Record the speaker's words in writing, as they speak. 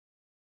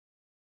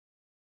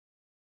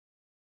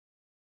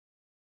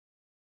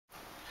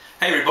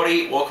Hey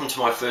everybody, welcome to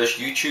my first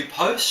YouTube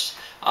post.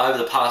 Over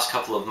the past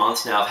couple of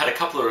months now, I've had a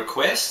couple of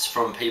requests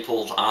from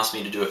people to ask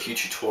me to do a few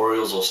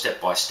tutorials or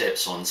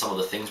step-by-steps on some of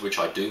the things which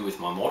I do with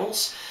my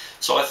models.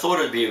 So I thought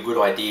it'd be a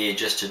good idea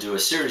just to do a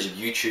series of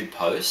YouTube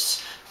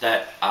posts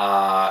that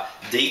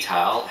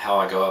detail how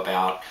I go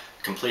about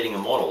completing a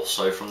model.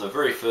 So from the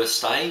very first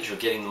stage of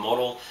getting the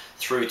model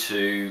through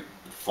to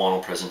the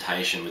final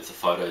presentation with the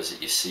photos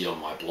that you see on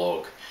my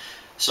blog.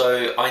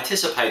 So I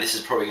anticipate this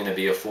is probably going to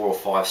be a 4 or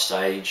 5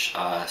 stage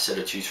set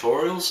of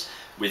tutorials,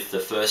 with the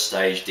first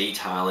stage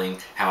detailing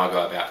how I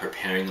go about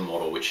preparing the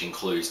model, which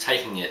includes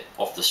taking it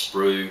off the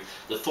sprue,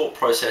 the thought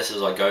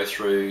processes I go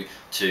through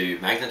to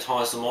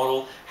magnetize the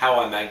model,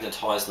 how I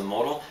magnetize the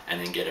model,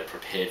 and then get it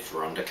prepared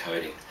for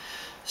undercoating.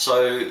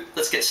 So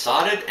let's get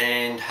started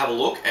and have a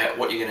look at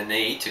what you're going to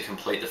need to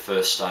complete the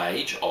first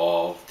stage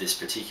of this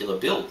particular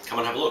build. Come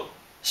and have a look.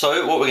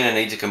 So what we're going to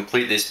need to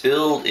complete this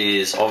build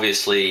is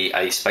obviously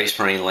a Space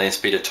Marine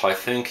Landspeeder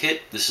Typhoon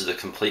kit. This is the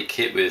complete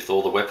kit with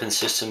all the weapon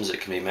systems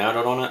that can be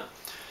mounted on it.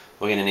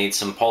 We're going to need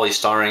some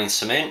polystyrene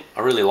cement. I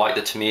really like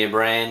the Tamiya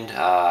brand.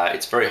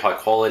 It's very high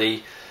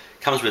quality.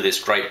 Comes with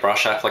this great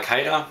brush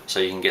applicator, so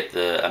you can get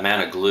the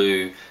amount of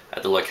glue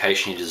at the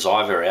location you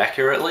desire very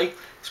accurately.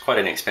 It's quite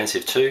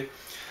inexpensive too.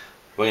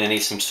 We're going to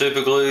need some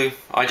super glue.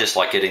 I just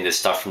like getting this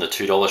stuff from the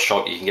 $2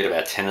 shop. You can get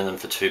about 10 of them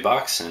for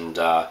 $2, and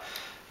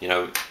you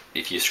know,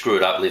 if you screw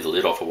it up, leave the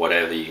lid off or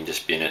whatever, you can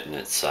just bin it, and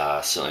it's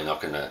certainly not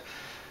going to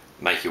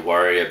make you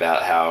worry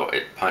about how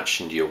it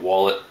punched into your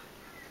wallet.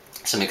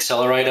 Some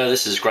accelerator.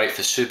 This is great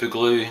for super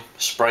glue.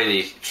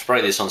 Spray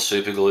this on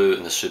super glue,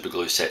 and the super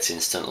glue sets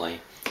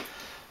instantly.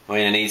 We're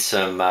going to need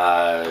some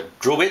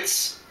drill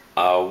bits,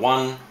 1,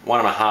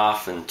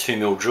 1.5 and 2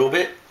 mil drill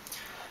bit,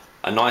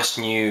 a nice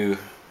new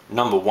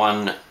number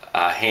 1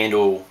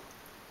 handle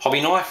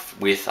hobby knife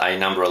with a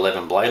number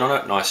 11 blade on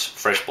it, nice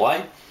fresh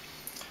blade.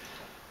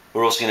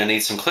 We're also going to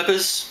need some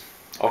clippers,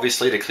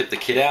 obviously, to clip the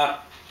kit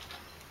out.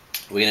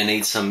 We're going to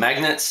need some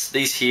magnets.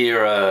 These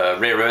here are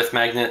rare earth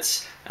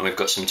magnets, and we've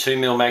got some 2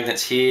 mil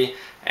magnets here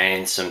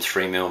and some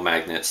 3 mil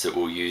magnets that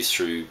we'll use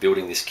through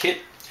building this kit.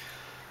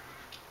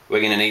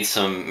 We're going to need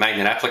some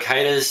magnet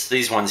applicators.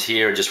 These ones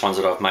here are just ones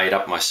that I've made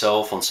up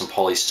myself on some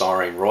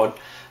polystyrene rod,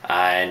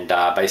 and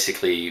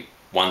basically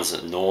one's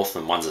at north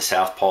and one's a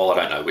south pole. I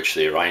don't know which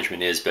the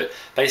arrangement is, but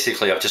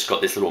basically I've just got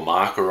this little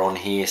marker on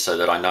here so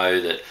that I know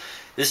that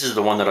this is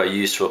the one that I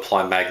use to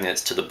apply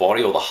magnets to the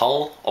body or the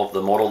hull of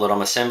the model that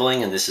I'm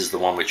assembling, and this is the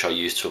one which I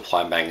use to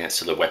apply magnets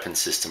to the weapon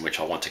system which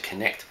I want to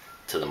connect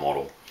to the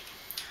model.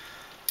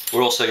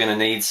 We're also going to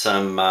need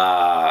some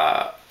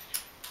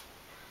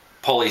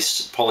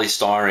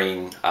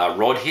polystyrene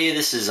rod here.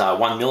 This is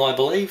 1 mil, I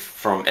believe,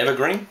 from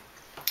Evergreen.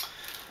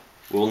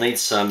 We'll need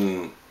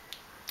some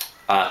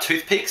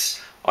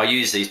toothpicks. I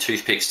use these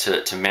toothpicks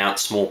to mount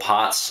small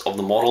parts of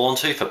the model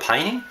onto for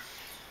painting.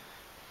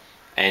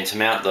 And to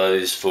mount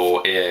those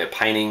for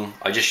painting,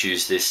 I just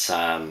use this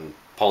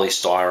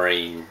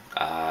polystyrene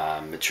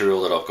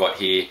material that I've got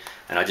here,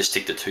 and I just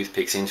stick the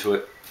toothpicks into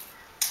it.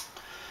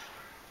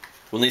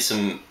 We'll need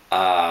some,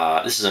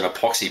 this is an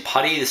epoxy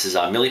putty. This is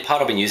a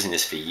milliput. I've been using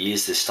this for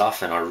years, this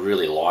stuff, and I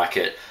really like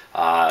it.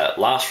 It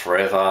lasts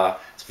forever.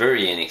 It's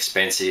very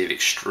inexpensive,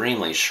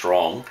 extremely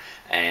strong,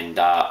 and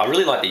I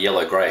really like the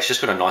yellow grey. It's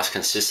just got a nice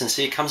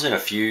consistency. It comes in a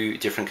few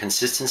different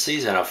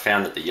consistencies, and I've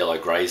found that the yellow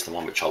grey is the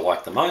one which I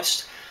like the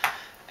most.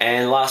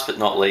 And last but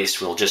not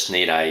least, we'll just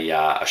need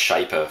a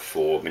shaper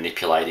for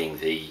manipulating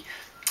the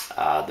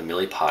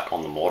milliput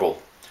on the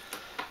model.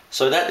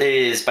 So that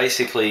is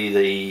basically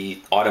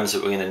the items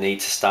that we're going to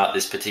need to start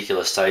this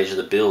particular stage of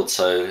the build.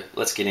 So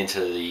let's get into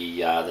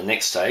the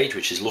next stage,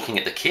 which is looking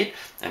at the kit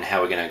and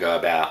how we're going to go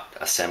about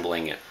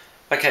assembling it.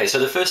 Okay, so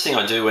the first thing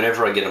I do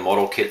whenever I get a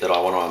model kit that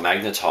I want to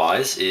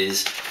magnetize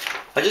is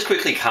I just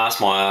quickly cast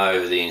my eye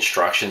over the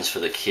instructions for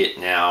the kit.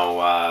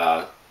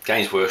 Now,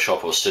 Games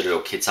Workshop or Citadel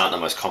kits aren't the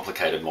most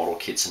complicated model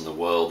kits in the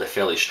world. They're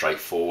fairly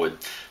straightforward.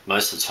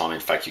 Most of the time, in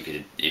fact, you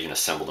could even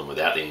assemble them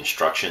without the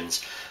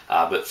instructions.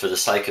 But for the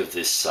sake of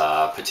this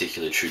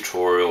particular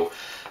tutorial,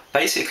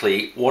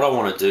 basically what I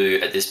want to do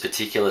at this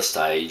particular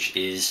stage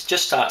is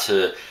just start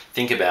to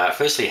think about,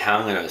 firstly, how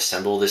I'm going to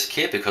assemble this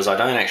kit, because I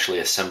don't actually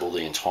assemble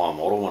the entire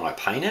model when I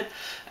paint it.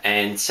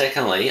 And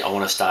secondly, I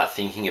want to start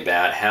thinking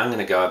about how I'm going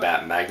to go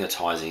about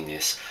magnetizing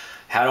this.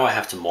 How do I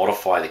have to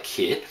modify the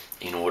kit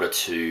in order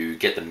to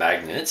get the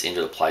magnets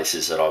into the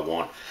places that I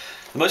want?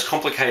 The most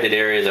complicated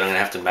area that I'm going to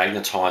have to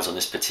magnetize on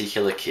this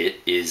particular kit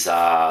is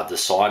the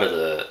side of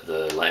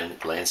the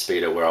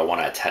Landspeeder where I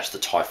want to attach the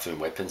Typhoon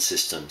weapon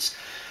systems.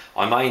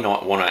 I may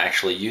not want to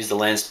actually use the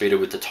Landspeeder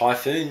with the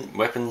Typhoon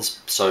weapons,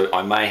 so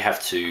I may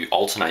have to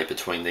alternate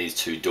between these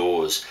two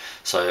doors.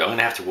 So I'm going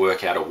to have to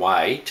work out a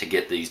way to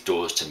get these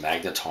doors to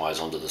magnetize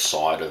onto the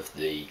side of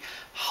the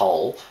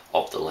hull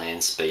of the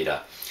Landspeeder.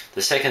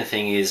 The second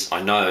thing is,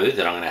 I know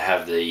that I'm going to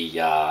have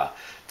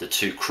the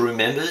 2 crew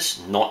members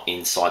not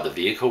inside the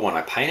vehicle when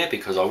I paint it,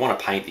 because I want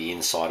to paint the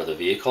inside of the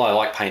vehicle. I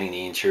like painting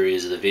the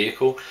interiors of the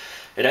vehicle.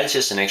 it adds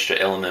just an extra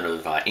element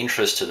of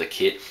interest to the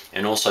kit,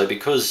 and also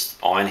because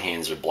Iron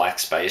Hands are black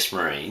Space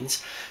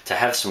Marines, to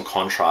have some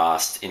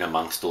contrast in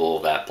amongst all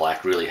of that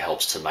black really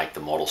helps to make the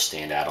model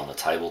stand out on the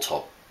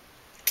tabletop.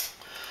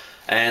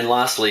 And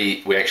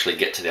lastly, we actually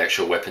get to the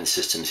actual weapon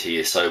systems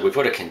here. So we've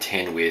got to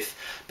contend with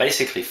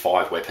basically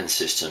 5 weapon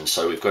systems.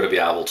 So we've got to be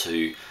able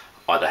to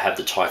either have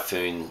the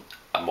Typhoon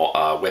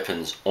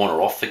weapons on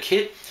or off the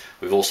kit.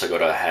 We've also got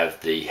to have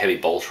the heavy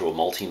bolter or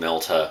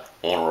multi-melter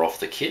on or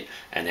off the kit,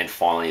 and then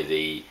finally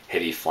the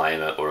heavy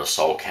flamer or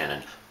assault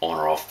cannon on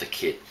or off the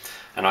kit.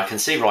 And I can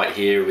see right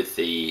here with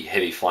the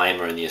heavy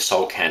flamer and the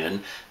assault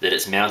cannon that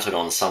it's mounted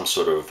on some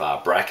sort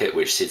of bracket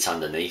which sits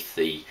underneath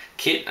the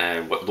kit,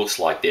 and what looks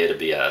like there to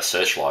be a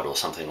searchlight or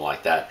something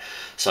like that.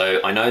 So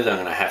I know that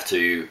I'm going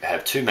to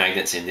have 2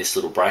 magnets in this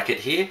little bracket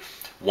here.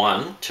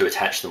 One to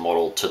attach the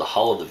model to the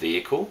hull of the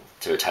vehicle,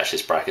 to attach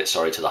this bracket,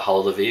 sorry, to the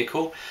hull of the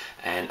vehicle,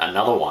 and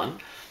another one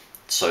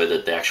so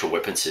that the actual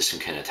weapon system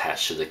can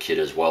attach to the kit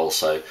as well.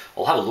 So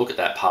I'll have a look at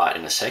that part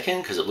in a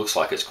second because it looks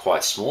like it's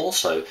quite small,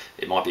 so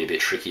it might be a bit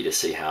tricky to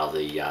see how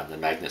the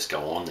magnets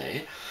go on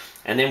there.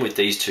 And then with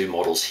these 2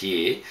 models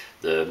here,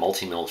 the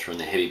multi-melter and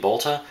the heavy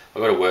bolter,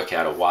 I've got to work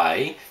out a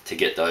way to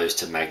get those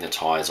to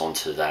magnetize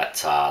onto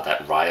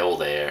that rail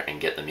there and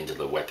get them into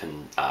the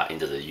weapon,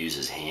 into the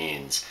user's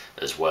hands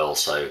as well.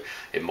 So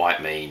it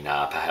might mean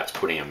perhaps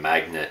putting a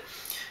magnet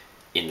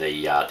in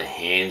the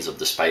hands of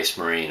the Space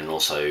Marine, and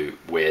also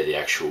where the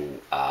actual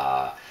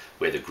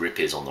where the grip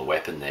is on the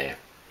weapon there.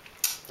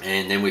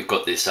 And then we've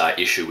got this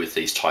issue with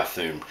these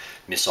Typhoon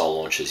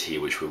missile launchers here,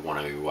 which we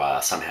want to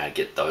somehow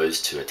get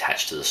those to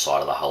attach to the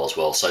side of the hull as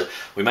well. So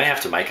we may have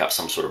to make up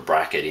some sort of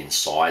bracket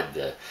inside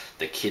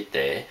the kit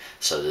there,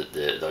 so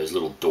that those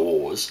little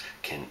doors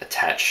can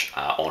attach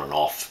on and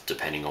off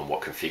depending on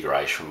what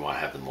configuration we want to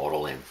have the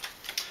model in.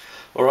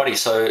 Alrighty,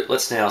 so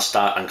let's now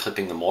start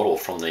unclipping the model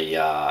from the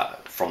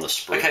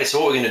sprue. Okay, so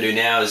what we're going to do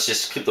now is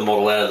just clip the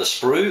model out of the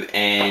sprue,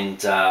 and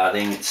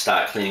then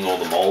start cleaning all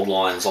the mold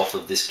lines off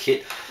of this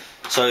kit.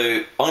 So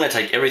I'm going to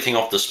take everything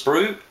off the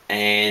sprue,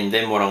 and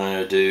then what I'm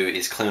going to do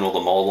is clean all the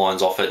mold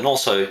lines off it, and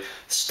also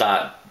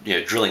start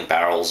drilling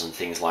barrels and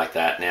things like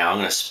that. Now I'm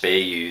going to spare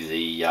you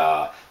the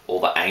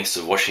all the angst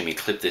of watching me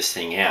clip this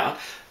thing out.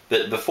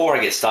 But before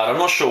I get started, I'm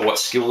not sure what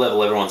skill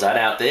level everyone's at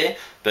out there,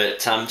 but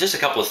just a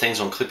couple of things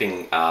on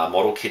clipping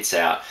model kits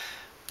out.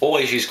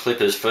 Always use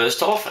clippers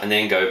first off, and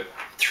then go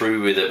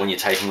through with it when you're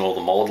taking all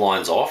the mold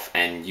lines off,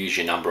 and use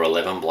your number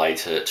 11 blade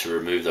to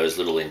remove those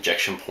little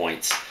injection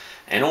points.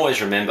 And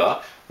always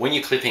remember, when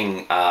you're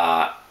clipping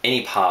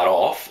any part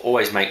off,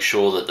 always make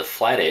sure that the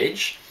flat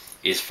edge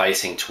is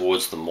facing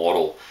towards the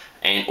model,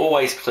 and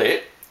always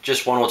clip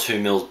just 1 or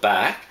 2 mils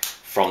back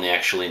from the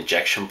actual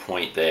injection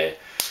point there.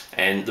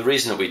 And the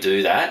reason that we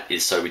do that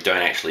is so we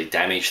don't actually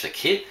damage the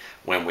kit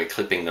when we're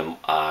clipping the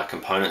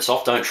components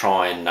off. Don't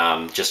try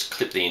and just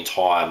clip the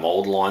entire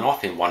mold line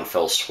off in one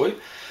fell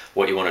swoop.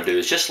 What you want to do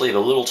is just leave a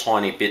little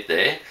tiny bit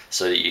there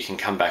so that you can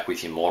come back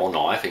with your model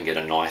knife and get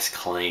a nice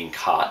clean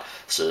cut,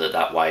 so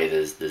that way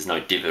there's no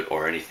divot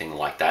or anything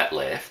like that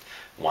left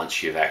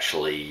once you've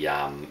actually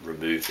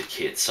removed the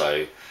kit.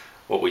 So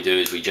what we do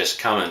is we just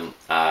come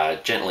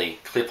and gently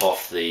clip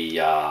off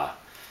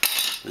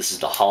this is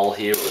the hull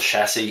here, or the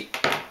chassis.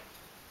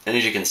 And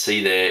as you can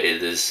see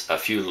there's a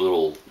few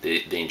little,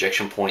 the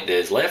injection point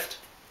there's left.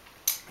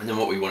 And then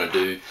what we want to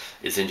do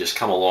is then just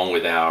come along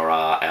with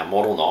our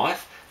model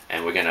knife,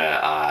 and we're going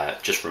to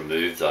just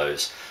remove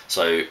those.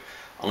 So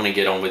I'm going to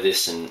get on with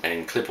this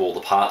and clip all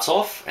the parts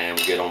off, and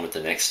we'll get on with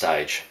the next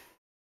stage.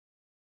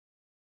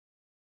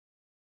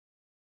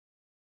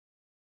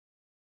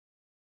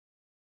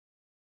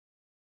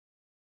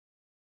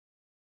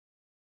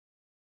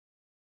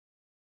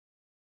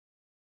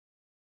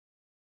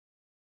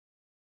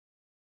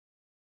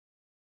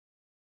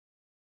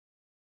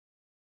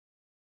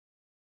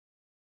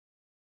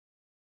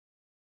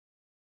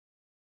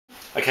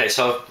 Okay,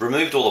 so I've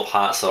removed all the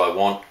parts that I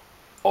want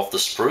off the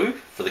sprue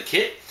for the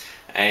kit,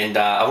 and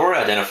I've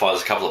already identified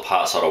a couple of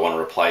parts that I want to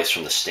replace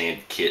from the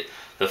standard kit.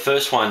 The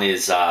first one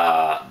is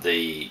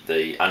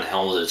the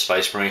unhelmeted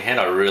Space Marine head.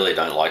 I really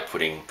don't like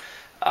putting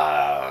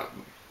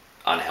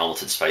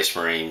unhelmeted Space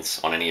Marines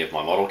on any of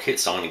my model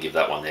kits, so I'm going to give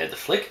that one there the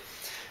flick.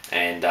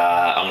 And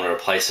I'm going to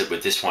replace it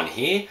with this one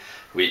here,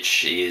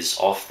 which is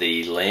off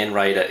the Land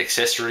Raider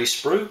accessory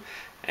sprue.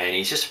 And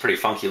he's just a pretty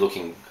funky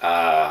looking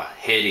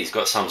head. He's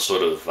got some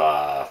sort of,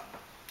 I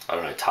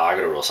don't know,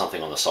 targeter or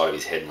something on the side of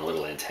his head and a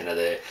little antenna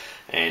there.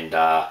 And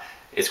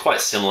it's quite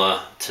similar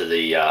to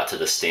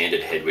the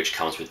standard head which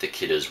comes with the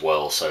kit as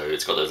well. So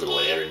it's got those little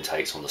air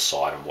intakes on the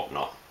side and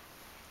whatnot.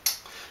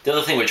 The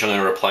other thing which I'm going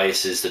to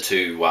replace is the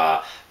 2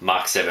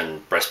 Mark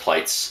 7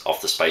 breastplates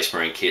off the Space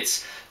Marine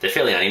kits. They're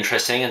fairly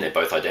uninteresting and they're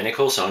both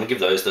identical, so I'm going to give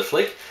those the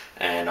flick,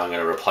 and I'm going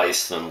to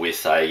replace them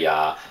with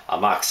a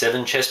Mark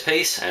 7 chest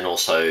piece, and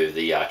also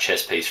the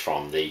chest piece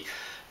from the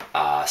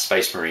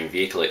Space Marine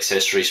vehicle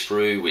accessory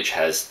sprue, which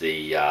has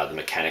the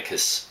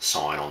Mechanicus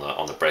sign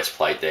on the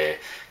breastplate there.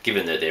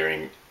 Given that they're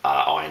in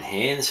Iron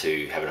Hands,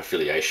 who have an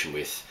affiliation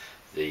with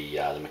the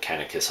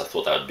Mechanicus, I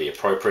thought that would be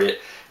appropriate.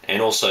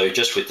 and also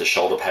just with the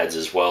shoulder pads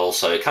as well.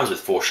 So it comes with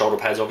 4 shoulder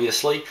pads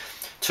obviously.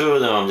 2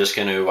 of them I'm just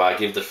going to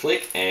give the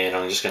flick, and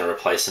I'm just going to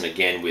replace them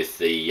again with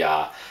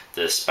the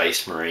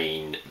Space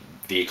Marine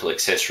vehicle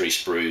accessory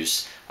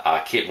sprues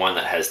kit, one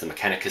that has the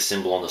Mechanicus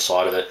symbol on the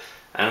side of it,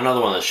 and another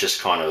one that's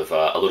just kind of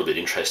a little bit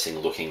interesting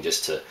looking,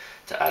 just to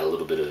add a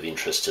little bit of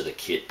interest to the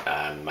kit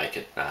and make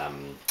it a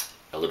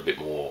little bit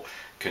more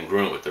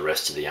congruent with the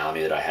rest of the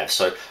army that I have.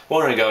 So what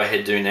I'm going to go ahead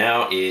and do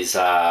now is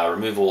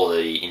remove all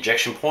the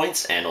injection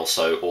points and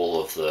also all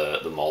of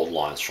the mold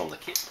lines from the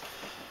kit.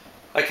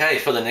 Okay,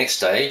 for the next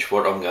stage,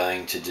 what I'm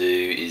going to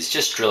do is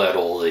just drill out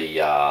all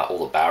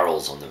the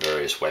barrels on the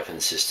various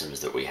weapon systems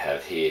that we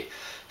have here.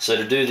 So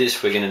to do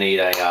this, we're going to need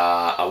a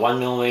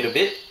 1mm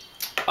bit,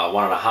 a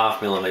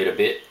 1.5mm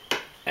bit,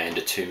 and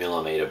a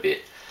 2mm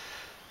bit.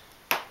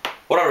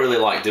 What I really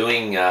like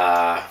doing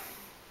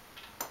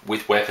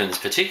with weapons,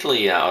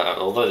 particularly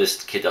although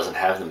this kit doesn't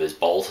have them as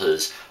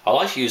bolters, I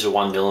like to use a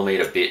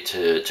 1mm bit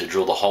to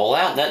drill the hole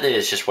out. And that there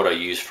is just what I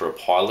use for a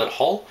pilot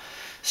hole.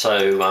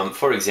 So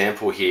for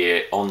example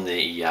here, on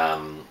the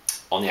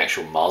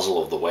actual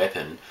muzzle of the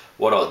weapon,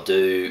 what I'd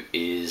do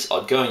is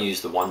I'd go and use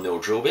the 1mm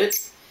drill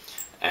bit,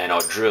 and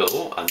I'd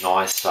drill a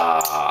nice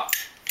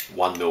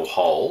 1mm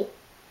hole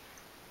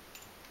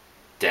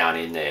down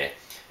in there.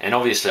 And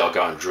obviously I'll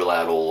go and drill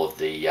out all of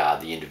the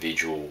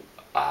individual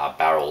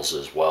barrels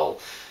as well.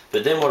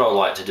 But then what I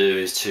like to do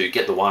is to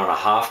get the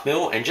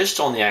 1.5mm, and just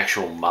on the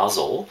actual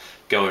muzzle,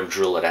 go and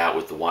drill it out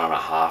with the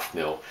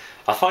 1.5mm.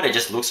 I find it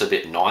just looks a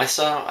bit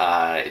nicer.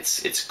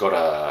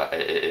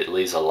 It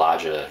leaves a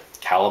larger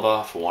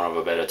caliber, for want of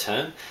a better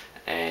term,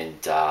 and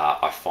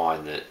I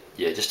find that,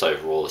 yeah, just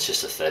overall it's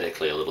just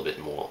aesthetically a little bit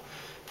more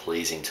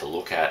pleasing to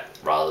look at,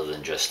 rather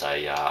than just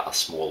a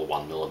smaller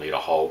 1mm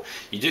hole.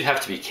 You do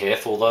have to be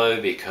careful though,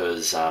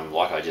 because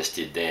like I just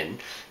did then,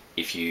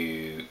 if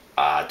you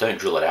don't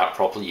drill it out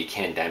properly, you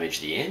can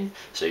damage the end.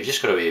 So you've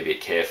just got to be a bit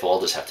careful. I'll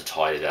just have to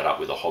tidy that up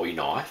with a hobby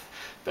knife.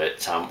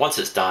 But once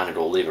it's done,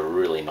 it'll leave a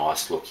really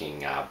nice looking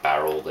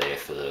barrel there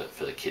for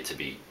the kit to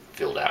be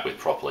filled out with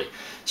properly.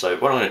 So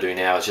what I'm going to do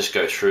now is just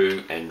go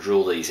through and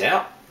drill these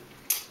out,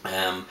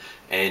 and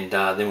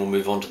then we'll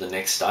move on to the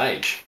next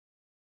stage.